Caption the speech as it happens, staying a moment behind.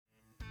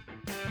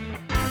Hello,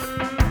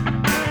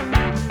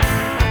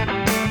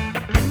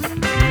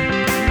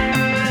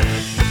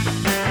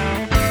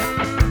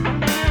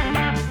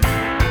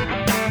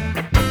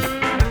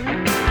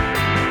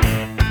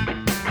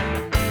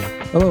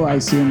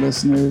 ICN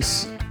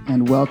listeners,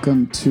 and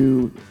welcome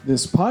to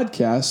this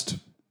podcast.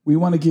 We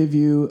want to give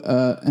you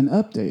an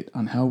update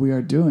on how we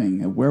are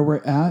doing and where we're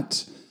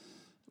at.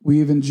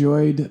 We've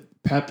enjoyed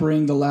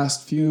peppering the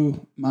last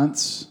few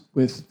months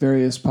with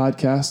various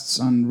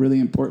podcasts on really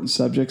important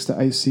subjects to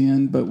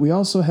ICN, but we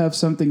also have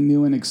something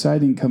new and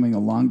exciting coming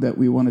along that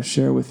we want to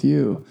share with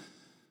you.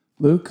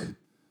 Luke,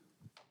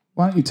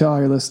 why don't you tell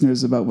our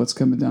listeners about what's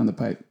coming down the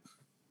pipe?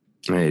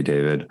 Hey,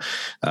 David.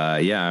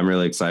 I'm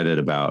really excited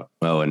about,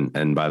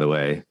 and by the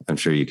way, I'm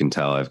sure you can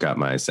tell I've got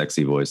my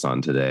sexy voice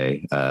on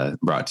today,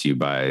 brought to you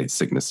by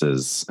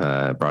sicknesses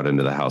brought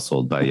into the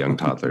household by young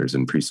toddlers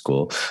in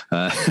preschool.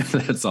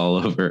 That's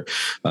all over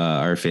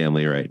our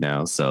family right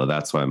now. So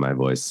that's why my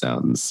voice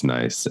sounds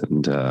nice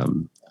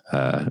and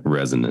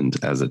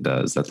resonant as it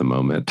does at the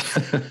moment.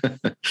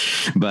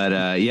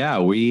 But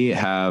we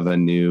have a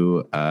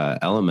new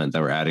element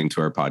that we're adding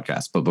to our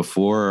podcast. But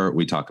before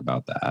we talk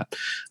about that,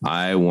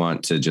 I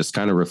want to just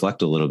kind of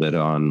reflect a little bit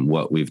on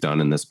what we've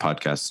done in this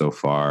podcast so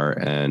far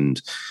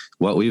and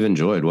what we've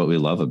enjoyed, what we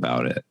love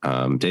about it.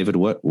 David,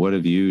 what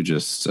have you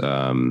just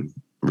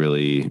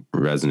really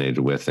resonated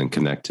with and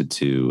connected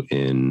to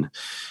in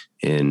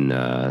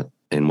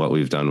what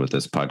we've done with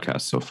this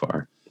podcast so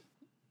far?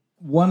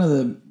 One of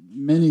the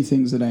many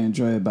things that I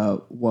enjoy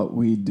about what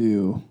we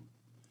do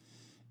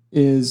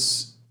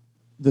is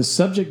the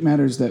subject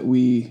matters that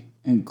we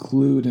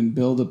include and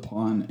build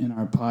upon in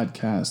our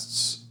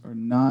podcasts are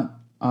not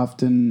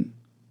often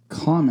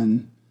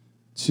common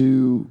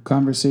to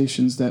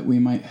conversations that we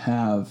might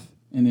have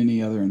in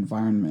any other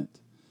environment.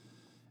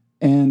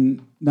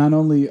 And not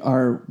only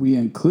are we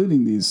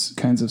including these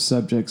kinds of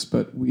subjects,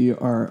 but we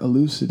are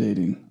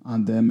elucidating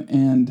on them.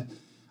 And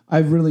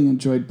I've really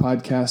enjoyed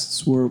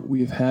podcasts where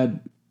we've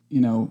had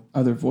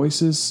other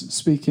voices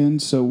speak in.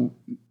 So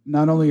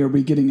not only are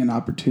we getting an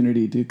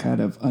opportunity to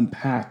kind of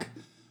unpack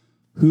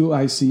who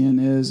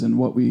ICN is and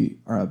what we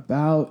are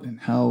about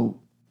and how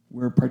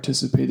we're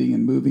participating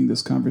in moving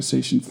this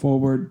conversation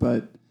forward,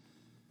 but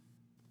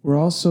we're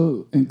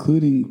also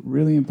including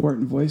really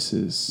important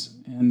voices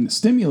and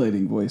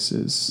stimulating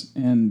voices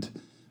and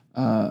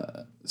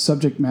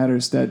subject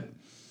matters that,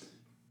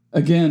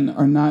 again,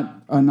 are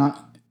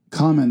not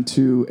common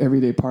to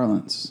everyday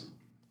parlance.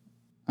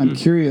 I'm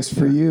curious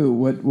for you,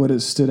 what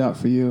has stood out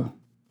for you?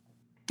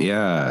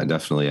 Yeah,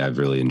 definitely. I've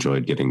really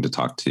enjoyed getting to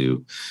talk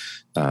to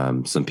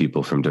some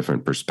people from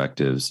different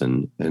perspectives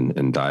and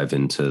dive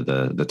into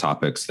the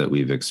topics that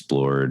we've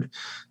explored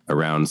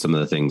around some of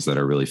the things that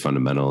are really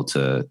fundamental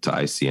to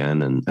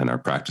ICN and our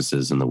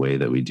practices and the way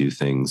that we do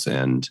things.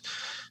 And,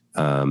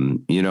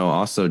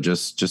 also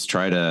just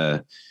try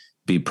to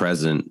be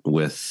present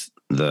with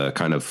the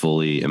kind of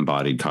fully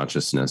embodied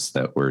consciousness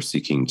that we're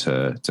seeking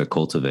to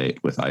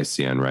cultivate with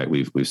ICN, right?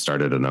 We've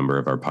started a number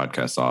of our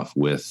podcasts off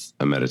with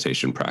a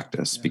meditation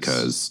practice. Yes.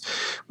 Because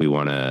we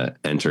want to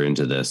enter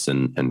into this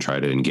and try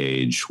to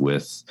engage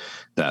with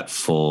that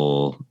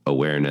full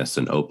awareness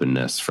and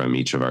openness from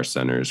each of our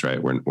centers,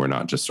 right? We're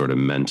not just sort of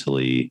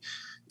mentally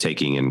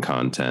taking in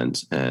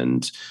content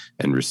and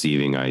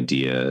receiving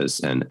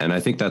ideas. And I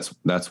think that's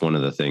one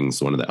of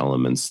the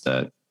elements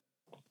that,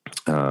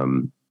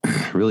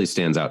 really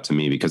stands out to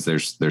me, because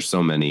there's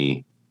so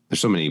many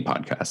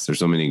podcasts. There's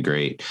so many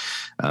great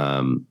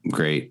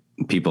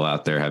people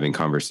out there having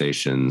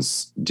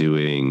conversations,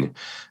 talking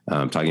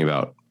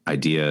about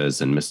ideas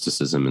and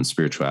mysticism and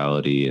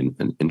spirituality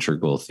and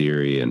integral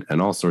theory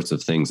and all sorts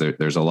of things.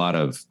 There's a lot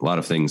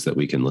of things that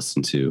we can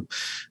listen to.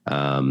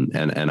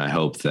 And I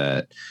hope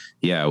that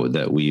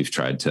we've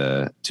tried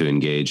to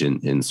engage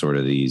in sort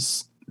of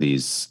these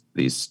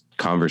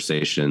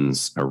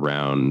conversations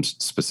around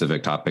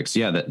specific topics,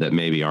 that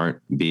maybe aren't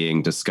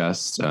being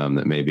discussed,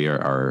 that maybe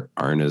aren't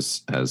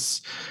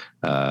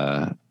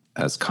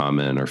as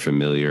common or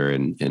familiar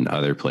in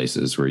other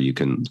places where you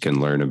can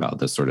learn about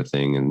this sort of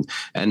thing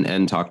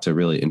and talk to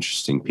really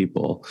interesting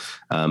people.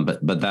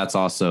 But that's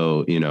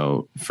also,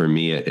 for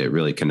me, it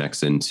really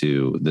connects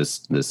into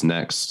this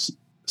next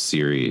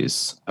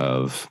series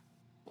of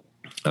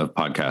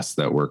podcasts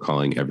that we're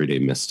calling Everyday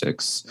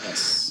Mystics.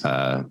 Yes.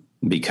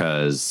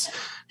 Because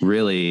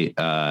really,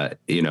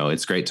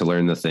 it's great to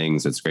learn the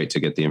things. It's great to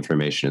get the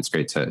information. It's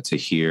great to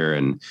hear.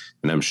 And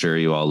I'm sure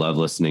you all love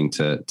listening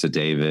to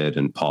David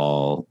and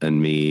Paul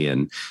and me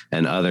and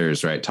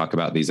others, right? Talk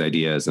about these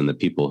ideas and the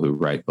people who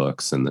write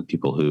books and the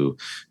people who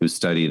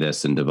study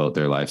this and devote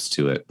their lives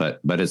to it.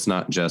 But it's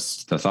not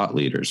just the thought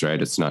leaders,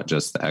 right? It's not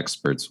just the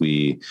experts.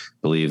 We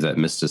believe that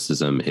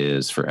mysticism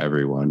is for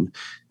everyone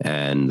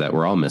and that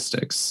we're all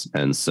mystics.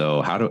 And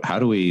so how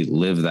do we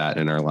live that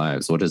in our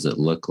lives? What does it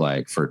look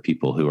like for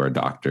people who are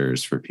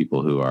doctors, for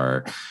people who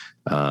are,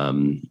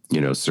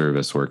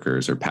 service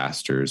workers or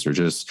pastors or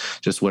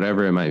just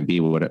whatever it might be,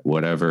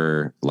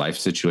 whatever life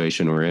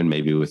situation we're in,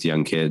 maybe with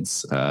young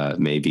kids,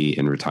 maybe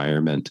in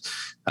retirement.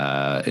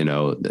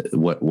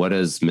 What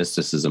does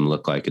mysticism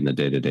look like in the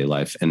day-to-day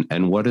life,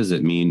 and what does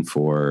it mean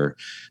for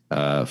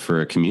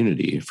a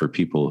community, for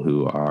people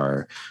who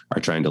are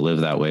trying to live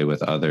that way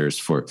with others,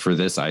 for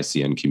this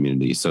ICN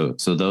community. So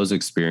those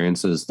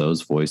experiences,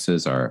 those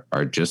voices are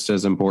just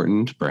as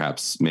important,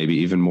 perhaps maybe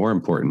even more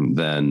important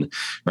than,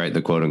 right,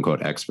 the quote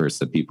unquote experts,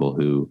 the people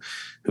who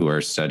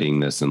are studying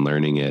this and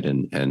learning it,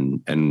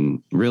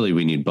 and really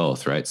we need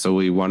both, right? So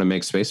we want to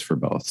make space for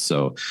both.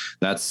 So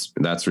that's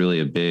really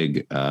a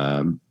big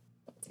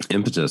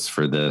impetus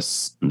for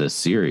this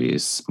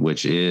series,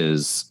 which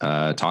is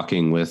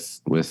talking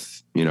with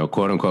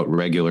quote unquote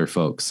regular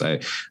folks. I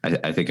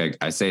think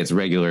I say it's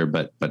regular,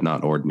 but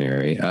not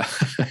ordinary,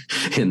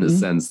 in the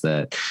sense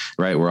that,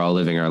 right, we're all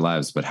living our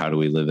lives, but how do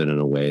we live it in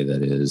a way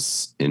that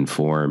is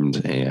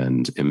informed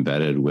and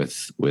embedded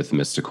with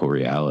mystical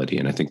reality?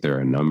 And I think there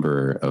are a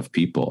number of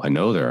people,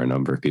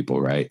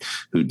 right,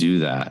 who do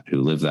that,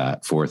 who live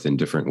that forth in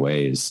different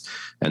ways.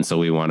 And so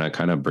we want to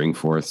kind of bring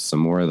forth some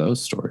more of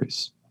those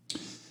stories.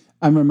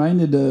 I'm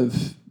reminded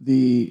of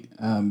the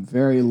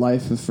very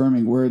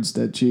life-affirming words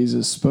that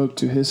Jesus spoke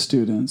to his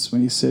students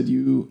when he said,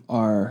 "You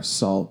are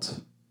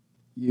salt,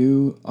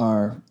 you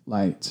are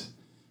light."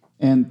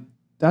 And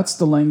that's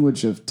the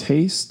language of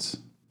taste,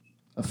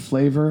 of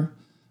flavor,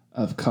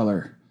 of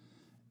color,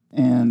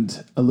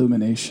 and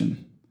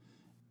illumination.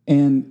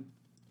 And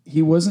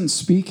he wasn't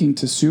speaking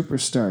to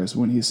superstars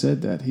when he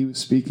said that. He was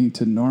speaking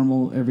to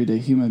normal, everyday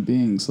human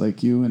beings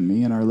like you and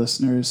me and our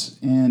listeners.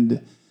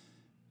 And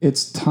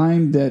it's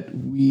time that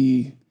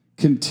we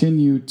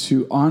continue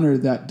to honor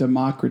that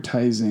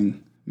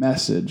democratizing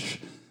message,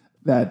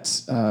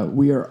 that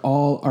we are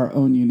all our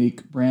own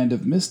unique brand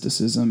of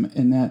mysticism,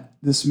 and that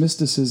this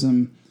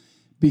mysticism,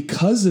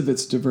 because of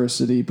its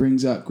diversity,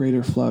 brings out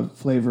greater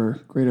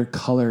flavor, greater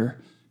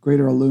color,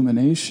 greater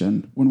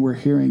illumination when we're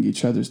hearing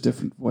each other's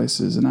different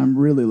voices. And I'm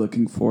really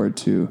looking forward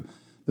to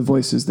the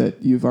voices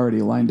that you've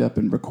already lined up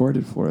and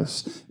recorded for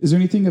us. Is there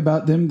anything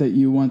about them that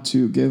you want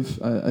to give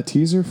a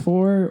teaser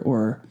for,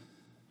 or?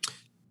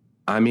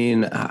 I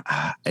mean,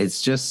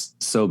 it's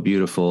just so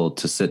beautiful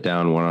to sit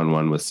down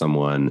one-on-one with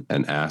someone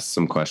and ask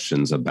some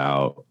questions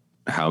about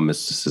how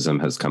mysticism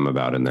has come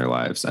about in their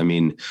lives. I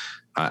mean,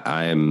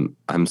 I'm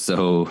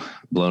so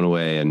blown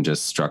away and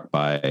just struck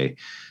by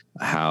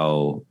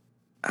how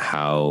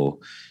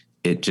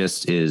it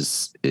just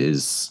is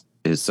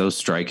so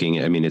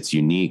striking. I mean, it's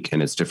unique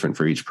and it's different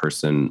for each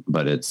person,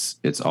 but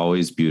it's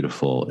always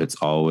beautiful. It's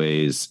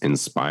always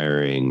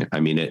inspiring. I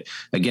mean,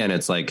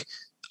 it's like,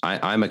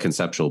 I'm a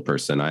conceptual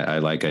person. I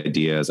like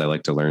ideas. I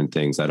like to learn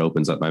things. That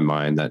opens up my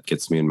mind. That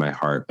gets me in my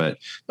heart. But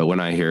when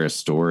I hear a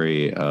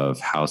story of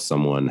how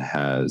someone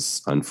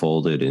has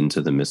unfolded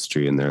into the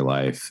mystery in their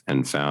life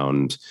and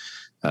found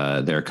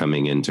they're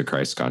coming into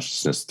Christ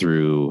consciousness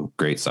through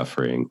great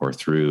suffering, or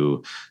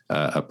through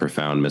a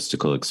profound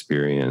mystical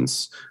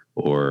experience,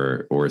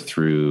 or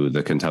through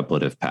the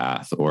contemplative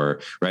path,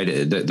 or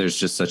right, there's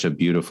just such a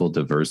beautiful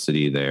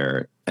diversity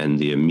there, and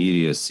the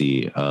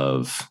immediacy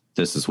of,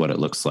 this is what it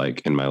looks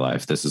like in my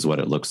life. This is what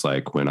it looks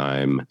like when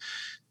I'm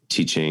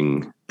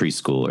teaching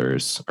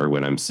preschoolers, or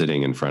when I'm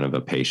sitting in front of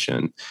a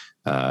patient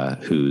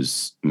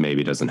who's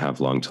maybe doesn't have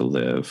long to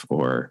live,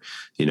 or,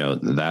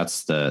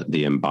 that's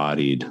the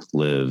embodied,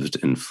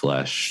 lived and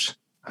fleshed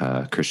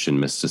Christian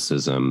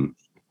mysticism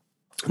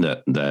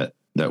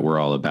that we're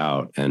all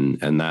about.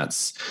 And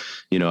that's,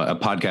 a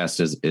podcast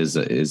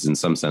is in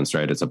some sense,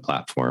 right, it's a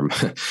platform,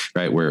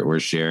 right? We're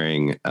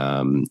sharing,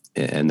 and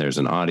there's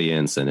an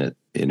audience, and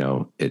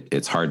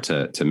it's hard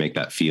to make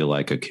that feel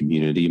like a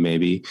community.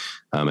 Maybe,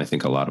 I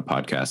think a lot of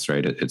podcasts,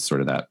 right, it's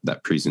sort of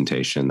that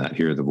presentation, that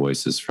hear the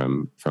voices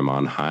from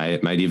on high.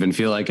 It might even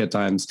feel like at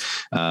times,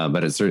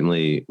 but it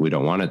certainly, we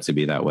don't want it to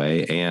be that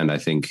way. And I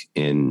think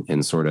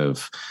in sort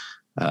of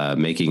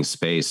making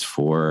space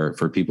for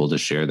people to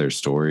share their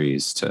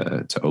stories,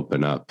 to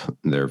open up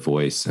their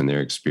voice and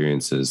their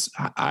experiences.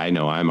 I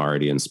know I'm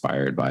already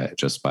inspired by it,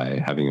 just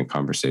by having a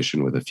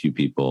conversation with a few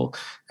people,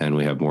 and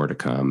we have more to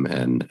come.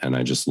 And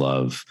I just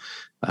love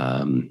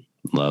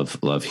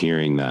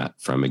hearing that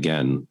from,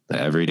 again, the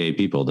everyday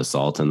people, the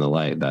salt and the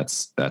light.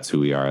 That's who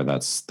we are.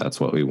 That's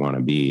what we want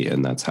to be.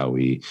 And that's how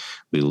we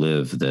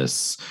live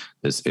this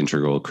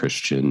integral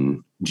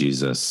Christian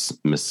Jesus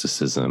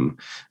mysticism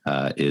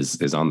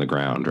is on the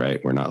ground,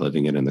 right? We're not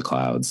living it in the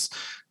clouds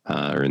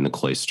or in the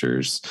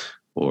cloisters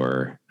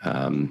or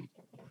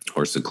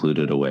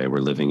secluded away. We're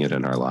living it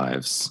in our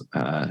lives.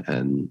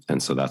 And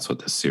so that's what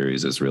this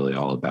series is really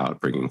all about,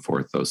 bringing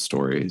forth those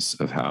stories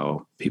of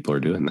how people are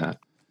doing that.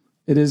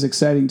 It is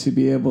exciting to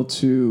be able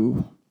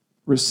to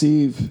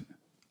receive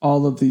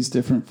all of these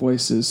different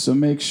voices. So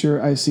make sure,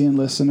 ICN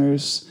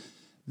listeners,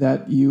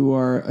 that you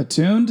are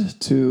attuned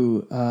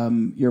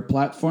to your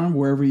platform,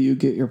 wherever you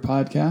get your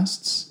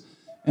podcasts,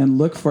 and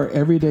look for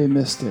Everyday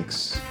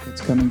Mystics.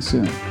 It's coming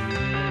soon.